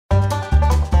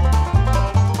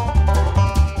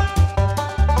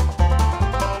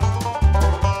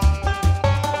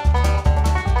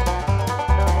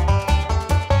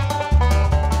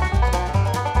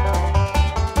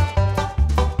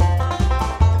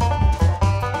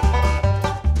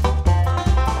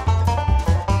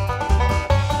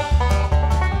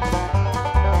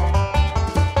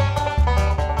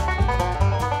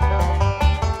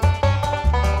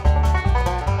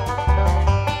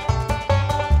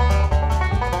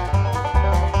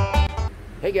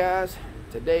Hey guys,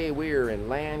 today we are in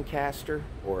Lancaster,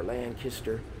 or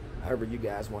Lancaster, however you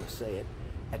guys want to say it,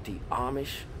 at the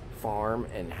Amish farm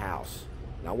and house.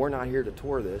 Now we're not here to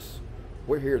tour this,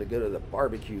 we're here to go to the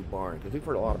barbecue barn, because we've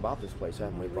heard a lot about this place,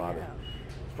 haven't we, Bobby? Yeah.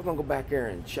 We're gonna go back there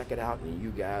and check it out, and you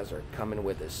guys are coming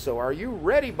with us. So are you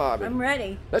ready, Bobby? I'm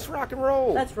ready. Let's rock and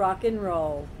roll. Let's rock and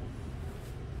roll.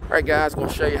 All right guys,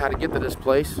 gonna show you how to get to this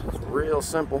place. It's real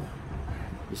simple.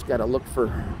 You just gotta look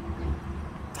for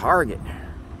Target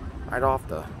right off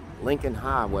the Lincoln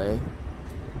Highway.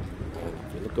 And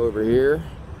if you look over here,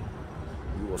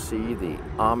 you will see the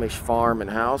Amish farm and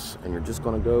house, and you're just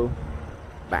gonna go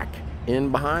back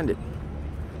in behind it,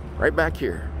 right back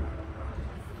here.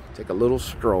 Take a little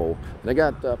stroll. And they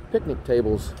got picnic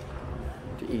tables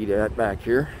to eat at back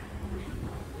here.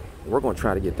 We're gonna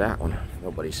try to get that one.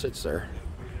 Nobody sits there.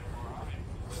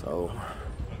 So,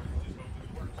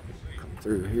 come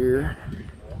through here.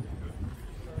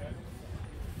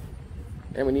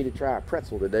 And we need to try a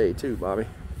pretzel today too, Bobby.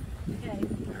 Okay.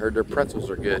 I heard their pretzels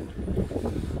are good.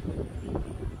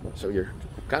 So you're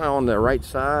kind of on the right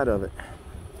side of it.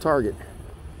 Target.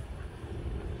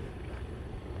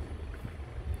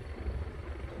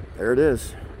 There it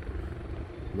is.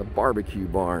 The barbecue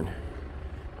barn.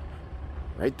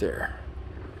 Right there.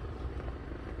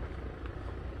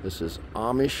 This is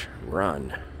Amish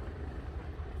Run.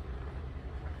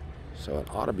 So it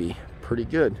ought to be pretty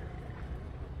good.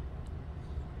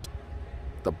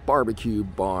 The barbecue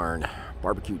barn.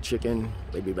 Barbecue chicken,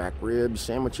 baby back ribs,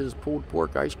 sandwiches, pulled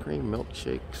pork, ice cream,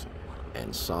 milkshakes,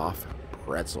 and soft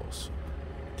pretzels.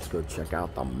 Let's go check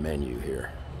out the menu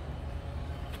here.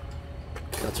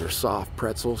 That's our soft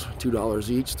pretzels, $2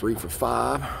 each, 3 for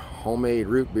 $5. Homemade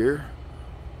root beer.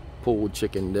 Pulled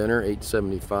chicken dinner,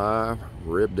 $8.75.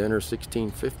 Rib dinner,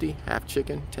 $16.50. Half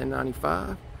chicken,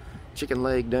 $10.95. Chicken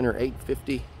leg dinner,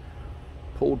 $8.50.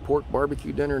 Pulled pork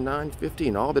barbecue dinner, $9.50.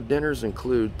 And all the dinners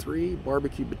include 3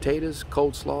 barbecue potatoes,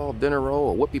 coleslaw, dinner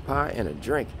roll, a whoopie pie, and a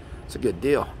drink. It's a good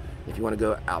deal. If you want to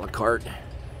go a la carte,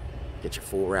 get your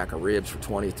full rack of ribs for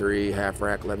 $23. Half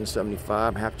rack,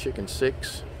 $11.75. Half chicken,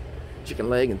 $6. Chicken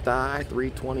leg and thigh,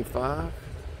 $3.25.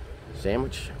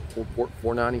 Sandwich, pulled pork,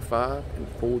 $4.95.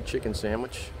 And pulled chicken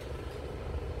sandwich.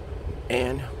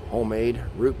 And homemade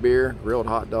root beer, grilled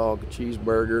hot dog,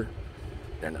 cheeseburger,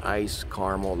 and iced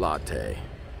caramel latte.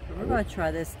 We're going to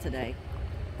try this today.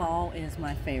 Fall is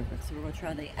my favorite. So we're going to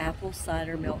try the apple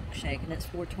cider milkshake, and it's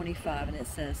 $4.25, and it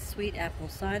says sweet apple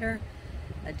cider,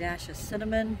 a dash of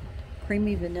cinnamon,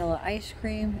 creamy vanilla ice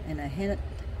cream, and a hint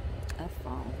of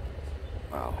fall.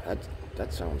 Wow,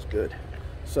 that sounds good.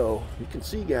 So you can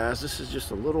see, guys, this is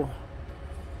just a little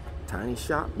tiny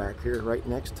shop back here right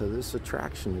next to this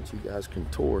attraction that you guys can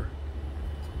tour.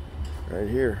 Right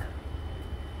here.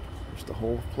 There's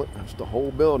the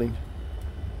whole building.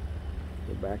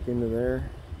 Go back into there.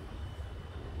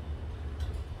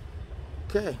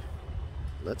 Okay,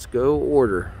 let's go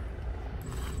order.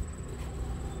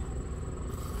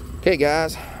 Okay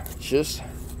guys, just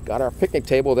got our picnic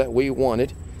table that we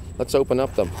wanted. Let's open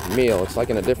up the meal. It's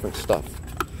like in a different stuff.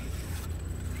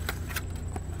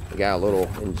 We got a little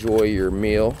enjoy your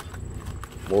meal.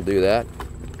 We'll do that.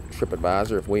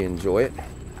 TripAdvisor if we enjoy it.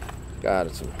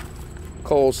 Got some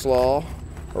coleslaw,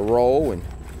 a roll, and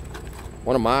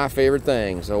one of my favorite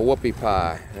things, a whoopie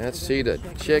pie. Let's see the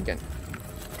chicken.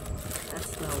 That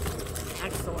smells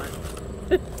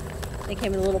excellent. They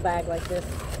came in a little bag like this.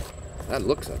 That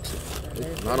looks excellent.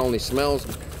 It not only smells,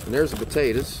 and there's the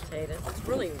potatoes. It's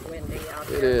really windy out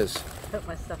here. It is. I hope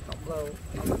my stuff don't blow.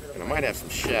 And I might have some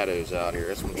shadows out here.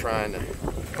 That's what I'm trying to.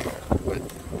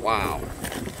 But wow.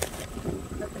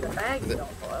 The bags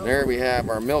don't blow. There we have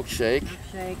our milkshake.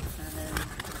 Milkshake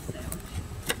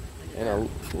And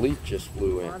a leaf just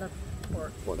flew in. a lot of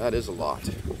pork. Well, that is a lot.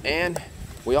 And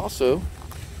we also,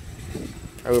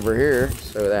 over here,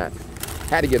 so that,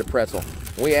 had to get a pretzel.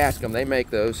 We asked them, they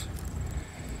make those.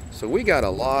 So we got a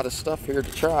lot of stuff here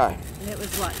to try. And it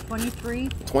was what, 23?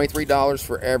 $23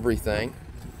 for everything.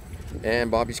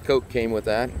 And Bobby's Coke came with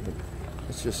that.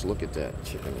 Let's just look at that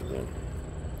chicken again.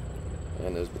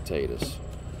 And those potatoes.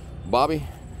 Bobby,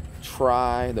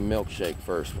 try the milkshake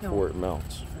first before it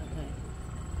melts. Okay.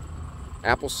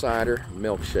 Apple cider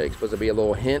milkshake. Supposed to be a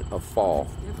little hint of fall.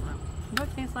 Different. What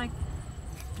it tastes like?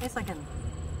 Tastes like an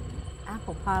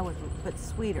apple pie but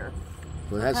sweeter.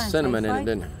 Well, it has cinnamon in it,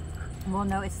 didn't it? Well,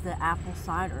 no, it's the apple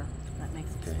cider that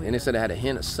makes it sweeter. And it said it had a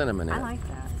hint of cinnamon in it. I like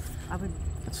that. I would.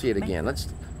 Let's see it again. Let's,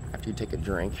 after you take a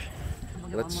drink.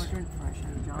 I'm gonna get one more drink before I show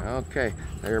you, John. Okay,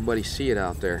 everybody see it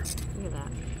out there. Look at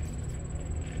that.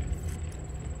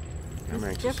 I'm It's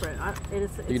anxious.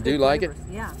 different. You You do like it?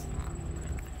 Yeah.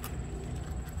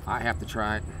 I have to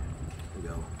try it. to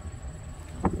go.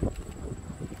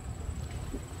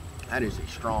 That is a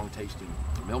strong tasting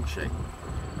milkshake.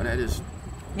 But that is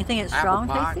You think it's apple strong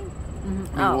pie. tasting? You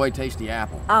can really taste the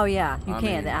apple. Oh yeah, you I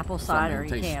can. mean, The apple something cider, you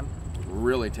tastes can.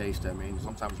 Really taste. I mean,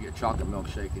 sometimes you get chocolate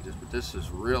milkshake, but this is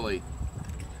really,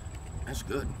 that's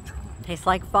good. Tastes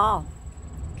like fall.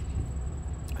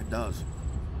 It does.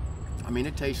 I mean,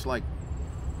 it tastes like,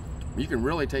 you can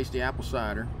really taste the apple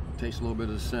cider. Taste a little bit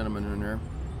of the cinnamon in there.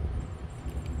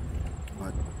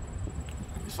 But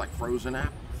it's like frozen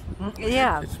apples.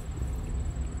 Yeah. It's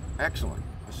excellent.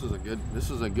 This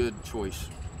is a good choice.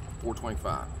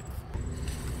 $4.25.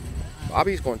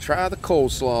 Bobby's going to try the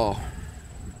coleslaw.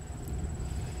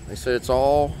 They said it's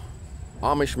all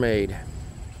Amish made.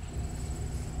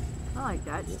 I like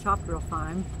that. It's chopped real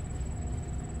fine.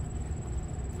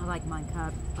 I like mine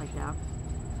cut like that.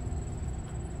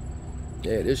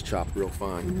 Yeah, it is chopped real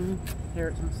fine.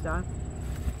 Carrots and stuff.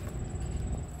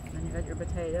 Then you got your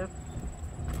potato.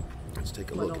 Let's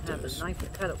take a I look don't at have this. the knife to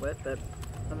cut it with, but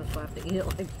I'm just going to have to eat it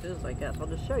like this, I guess. I'll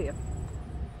just show you.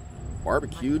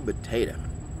 Barbecued potato.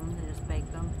 They just bake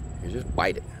them. You just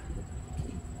bite it.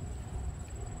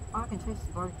 Oh, I can taste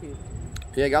the barbecue.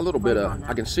 Yeah, got a little bit Flavor of, on that.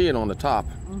 I can see it on the top.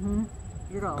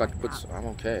 You're going to Got like to put, that. I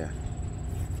don't care.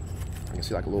 I can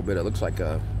see like a little bit. It looks like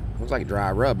a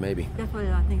dry rub maybe. That's what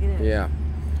I think it is. Yeah.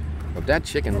 But that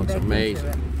chicken looks Baked into amazing.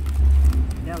 it.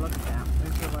 Yeah, look at that.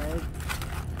 There's the leg.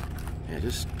 Yeah,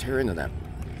 just tear into that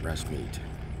breast meat.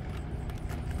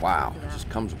 Wow, it just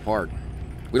comes apart.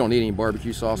 We don't need any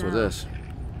barbecue sauce with No. this.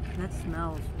 That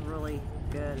smells really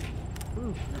good.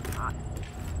 Ooh, that's hot.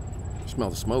 Smell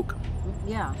the smoke.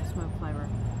 Yeah, smoke flavor.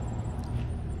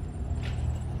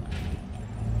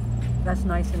 That's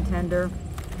nice and tender.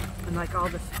 And like all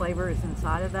this flavor is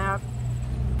inside of that.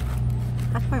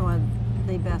 That's probably one of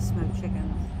the best smoked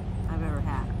chickens I've ever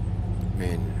had. I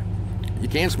mean, you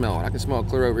can smell it. I can smell it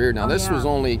clear over here. Now Oh, this yeah. was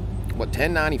only, what,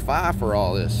 $10.95 for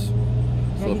all this.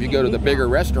 Yeah, So if you can't go to the beat bigger that.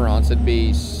 restaurants, it'd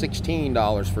be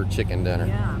 $16 for chicken dinner.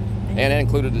 Yeah. And that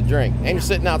included the drink. And you're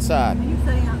sitting outside. And you're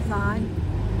sitting outside.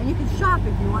 And you can shop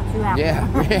if you want to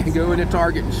after. Yeah, go into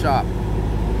Target and shop.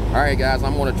 All right, guys,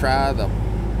 I'm gonna try the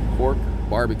pork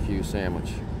barbecue sandwich.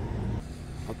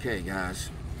 Okay, guys,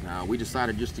 now we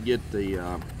decided just to get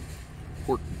the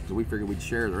pork, so we figured we'd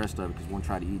share the rest of it because we want to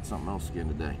try to eat something else again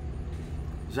today.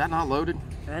 Is that not loaded?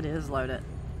 That is loaded.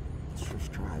 Let's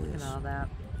just try Look this. at all that.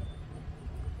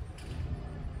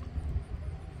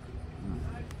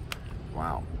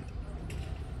 Wow.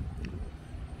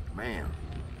 Man,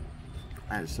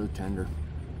 that is so tender.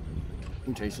 You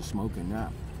can taste the smoke in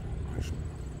that. There's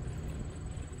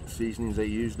seasonings they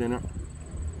used in it.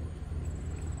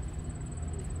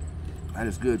 That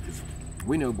is good because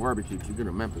we know barbecue. You go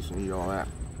to Memphis and eat all that.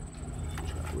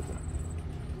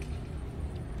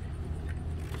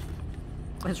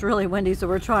 It's really windy, so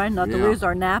we're trying not to Yeah. lose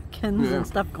our napkins Yeah. and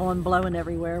stuff blowing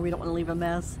everywhere. We don't want to leave a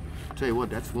mess. I'll tell you what,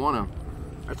 that's one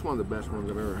of the best ones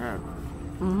I've ever had.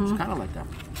 It's kind of like that.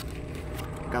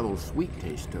 Got a little sweet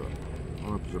taste to it. I don't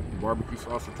know if it's a barbecue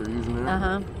sauce that they're using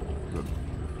there. But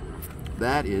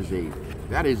that is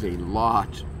a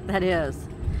lot. That is.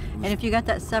 And if you got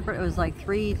that separate, it was like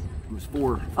 $3. It was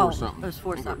four Oh, something. it was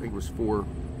four I something. think it was four.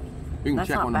 You can That's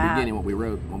check not on bad. the beginning what we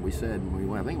wrote, what we said when we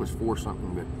went. I think it was four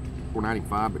something, but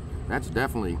 $4.95. But that's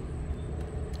definitely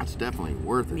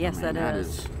worth it. Yes, I mean, that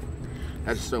is.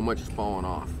 That's so much is falling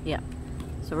off. Yeah.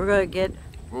 So we're going to get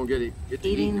We're gonna get to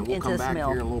Eating eating, and we'll into come this back meal.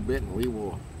 here in a little bit, and we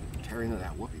will tear into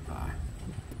that whoopie pie.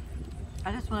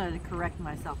 I just wanted to correct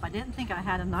myself. I didn't think I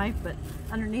had a knife, but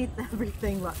underneath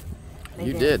everything, look.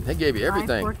 You did. They gave you Knife,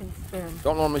 everything. fork, and spoon.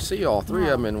 Don't normally see all three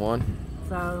No. of them in one.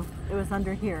 So it was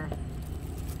under here.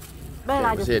 But Yeah,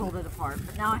 I it was just hidden. pulled it apart.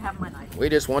 But now I have my knife. We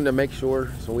just wanted to make sure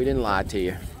so we didn't lie to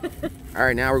you. All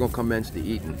right, now we're gonna commence the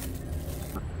eating.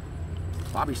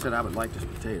 Bobby said I would like this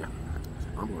potato.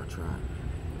 I'm gonna try it.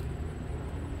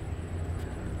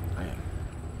 Man,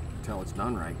 tell it's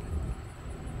done right.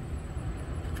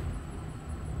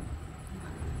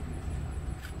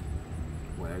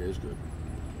 Well, that is good.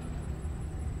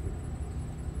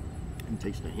 You can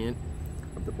taste the hint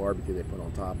of the barbecue they put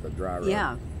on top, the dry rub.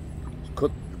 Yeah. It's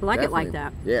cooked. I like it like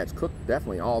definitely- that. Yeah, it's cooked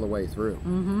definitely all the way through.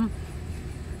 Mm-hmm.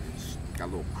 It's got a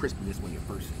little crispiness when you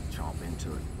first chomp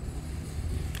into it.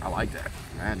 I like that.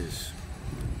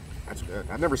 That's good.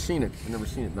 I've never seen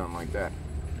it done like that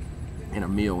in a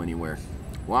meal anywhere.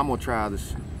 Well, I'm gonna try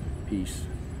this piece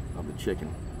of the chicken.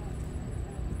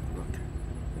 Look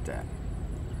at that.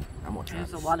 I'm gonna try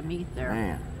There's this. a lot of meat there.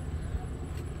 Man.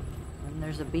 And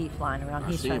there's a bee flying around.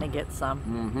 I He's see trying to him. get some.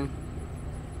 Mm-hmm.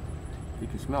 You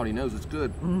can smell it. He knows it's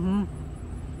good. Mm-hmm.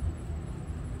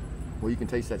 Well, you can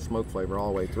taste that smoke flavor all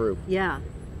the way through. Yeah.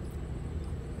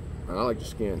 And I like the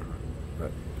skin.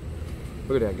 But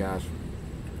look at that, guys.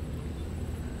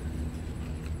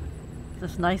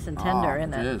 It's nice and tender,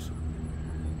 isn't it? It is.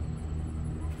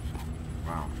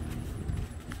 Wow.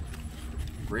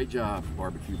 Great job,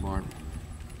 Barbecue Barn.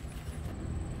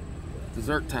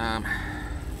 Dessert time.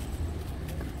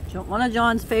 One of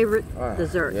John's favorite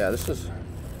desserts. Yeah,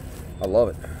 I love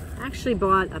it. I actually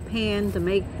bought a pan to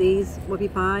make these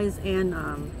whoopie pies and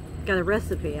got a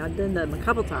recipe. I've done them a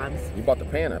couple times. You bought the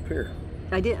pan up here.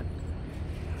 I did.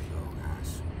 Oh,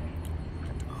 guys.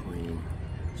 Cream.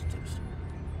 Let's taste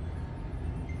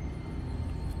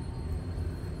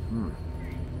it.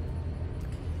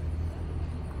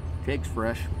 Cake's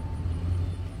fresh.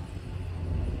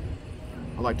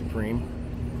 I like the cream.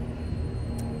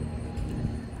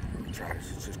 Let me try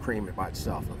this. It's just cream by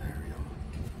itself. Oh, there we go.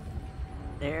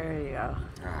 There you go.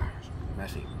 Ah, it's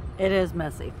messy. It is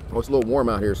messy. Well, it's a little warm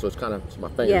out here, so it's my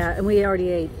fingers. Yeah, and we already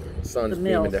ate Sun's the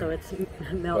meal, beaming so there. it's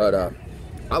melted. But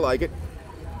I like it.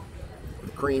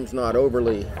 The cream's not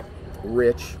overly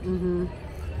rich.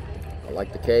 I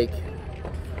like the cake.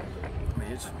 I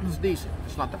mean, it's decent.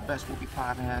 It's not the best whoopie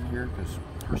pie I've had here because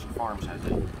Hershey Farms has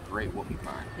a great whoopie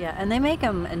pie. Yeah, and they make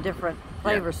them in different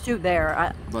flavors too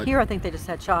there. Here I think they just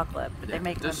had chocolate, but they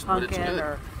make them pumpkin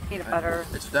or peanut butter.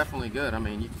 It's definitely good. I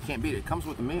mean, you can't beat it. It comes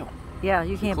with the meal. Yeah,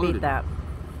 you can't included. beat that.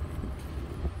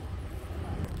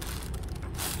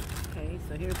 Okay,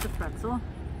 so here's the pretzel.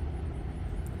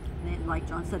 And like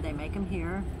John said, they make them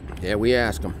here. Yeah, we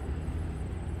asked them.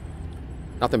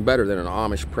 Nothing better than an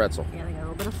Amish pretzel. Yeah, they got a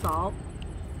little bit of salt.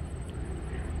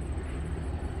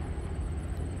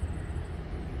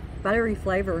 Buttery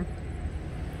flavor.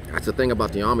 That's the thing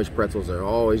about the Amish pretzels. They're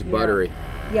always buttery.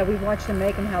 Yeah, we watched them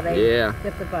make them how they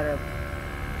dip the butter.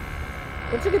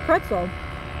 It's a good pretzel.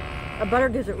 A butter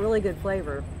gives it really good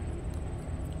flavor.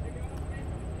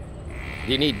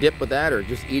 Do you need dip with that or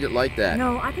just eat it like that?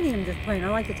 No, I can eat them just plain. I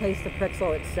like to taste the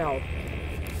pretzel itself.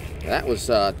 That was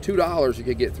 $2. You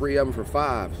could get 3 of them for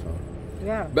 $5. So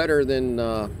Yeah. better than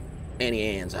Annie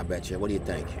Ann's, I bet you. What do you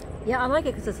think? Yeah, I like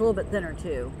it because it's a little bit thinner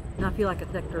too. Not feel like a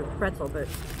thicker pretzel, but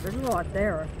there's a lot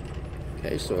there.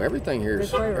 Okay, so everything here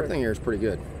is pretty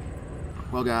good.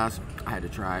 Well, guys, I had to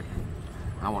try it.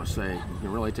 I want to say you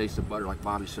can really taste the butter, like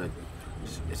Bobby said.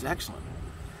 It's excellent.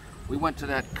 We went to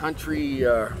that country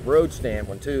road stand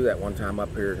that one time up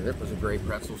here, and it was a great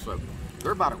pretzel. So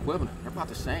they're about equivalent. They're about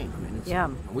the same. I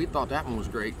mean, we thought that one was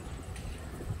great.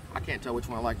 I can't tell which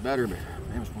one I like better, but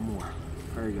there's one more.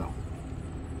 There you go.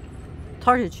 It's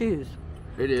hard to choose.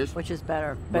 It is. Which is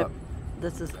better, but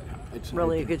this is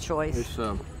really a good choice. It's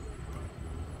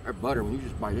that butter, when you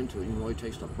just bite into it, you can really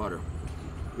taste the butter.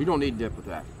 You don't need dip with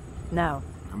that. No.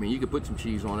 I mean, you could put some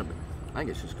cheese on it, but I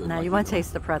think it's just good. No, you want to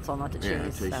taste the pretzel, not the cheese. Yeah,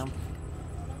 it tastes so.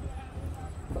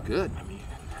 good. I mean,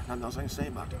 nothing else I can say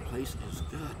about the place. It's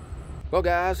good. Well,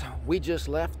 guys, we just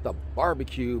left the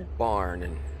barbecue barn,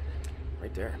 and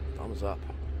right there, thumbs up.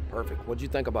 Perfect. What'd you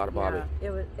think about it, Bobby?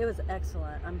 Yeah, it was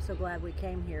excellent. I'm so glad we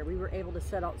came here. We were able to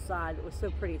sit outside. It was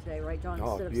so pretty today, right, John?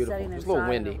 Oh, instead of beautiful. sitting It's a little inside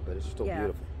windy, but it's still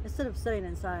beautiful. Instead of sitting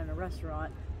inside in a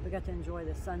restaurant, we got to enjoy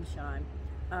the sunshine.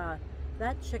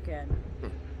 That chicken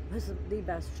was the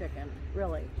best chicken,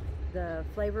 really. The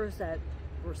flavors that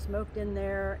were smoked in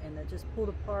there and that just pulled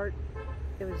apart,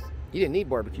 it was... You didn't need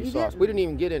barbecue sauce. We didn't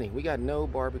even get any. We got no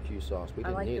barbecue sauce. We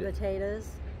didn't need it. I like the potatoes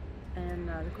and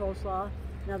the coleslaw.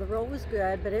 Now the roll was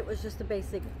good, but it was just a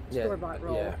basic store-bought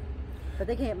roll. Yeah. But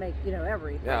they can't make,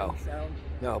 everything. No. So.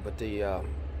 No, but the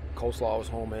coleslaw was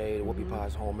homemade, the whoopie pie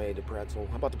is homemade, the pretzel.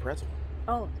 How about the pretzel?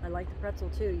 Oh, I like the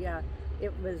pretzel too, yeah.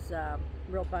 It was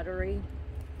real buttery,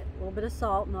 a little bit of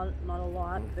salt, not a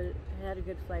lot, but it had a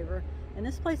good flavor. And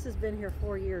this place has been here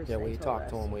 4 years. Yeah, we talked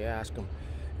to them, we asked them.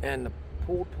 And the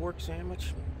pulled pork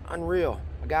sandwich, unreal.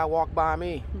 A guy walked by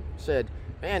me, said,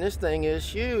 man, this thing is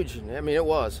huge. And, I mean, it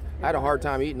was. I had a hard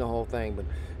time eating the whole thing, but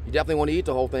you definitely want to eat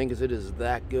the whole thing because it is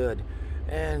that good.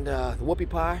 And the whoopie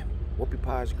pie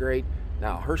is great.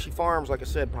 Now, Hershey Farms, like I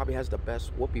said, probably has the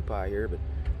best whoopie pie here, but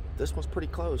this one's pretty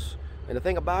close. And the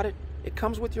thing about it, it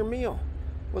comes with your meal.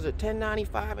 Was it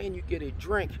 $10.95 and you get a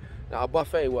drink? Now, a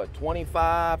buffet, what,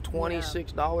 $25,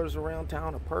 $26 around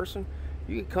town a person?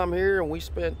 You can come here and we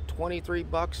spent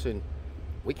 $23 and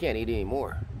we can't eat any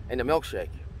more. And the milkshake.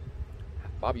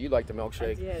 Bobby, you like the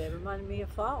milkshake. I did. It reminded me of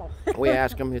fall. We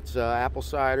asked him, it's apple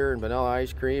cider and vanilla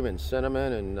ice cream and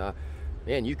cinnamon, and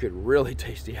man, you could really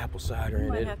taste the apple cider in it.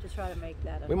 We might have to try to make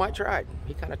that. We might try it.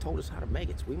 He kind of told us how to make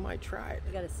it, so we might try it.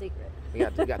 We got a secret. We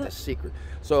got the secret.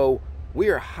 So we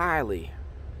are highly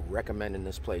recommending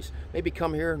this place. Maybe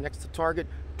come here next to Target,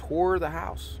 tour the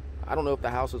house. I don't know if the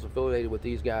house is affiliated with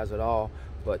these guys at all,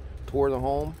 but tour the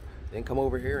home, then come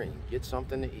over here and get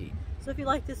something to eat. So if you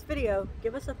like this video,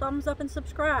 give us a thumbs up and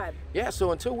subscribe. Yeah,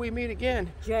 so until we meet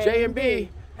again, J J and and B B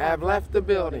have left the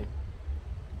building.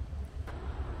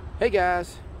 Hey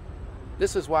guys,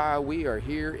 this is why we are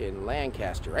here in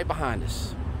Lancaster, right behind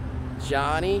us.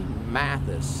 Johnny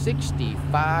Mathis,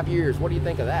 65 years. What do you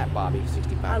think of that, Bobby?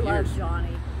 65 years. I love Johnny.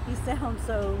 He sounds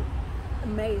so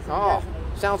amazing, Oh, doesn't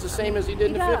he? sounds the same as he did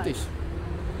in the does. 50s.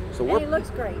 So And he looks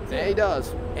great, too. Yeah, he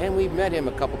does. And we've met him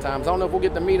a couple times. I don't know if we'll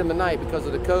get to meet him tonight because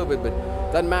of the COVID, but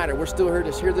doesn't matter. We're still here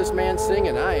to hear this man sing,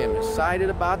 and I am excited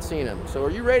about seeing him. So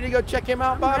are you ready to go check him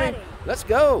out, I'm Bobby? ready. Let's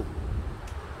go.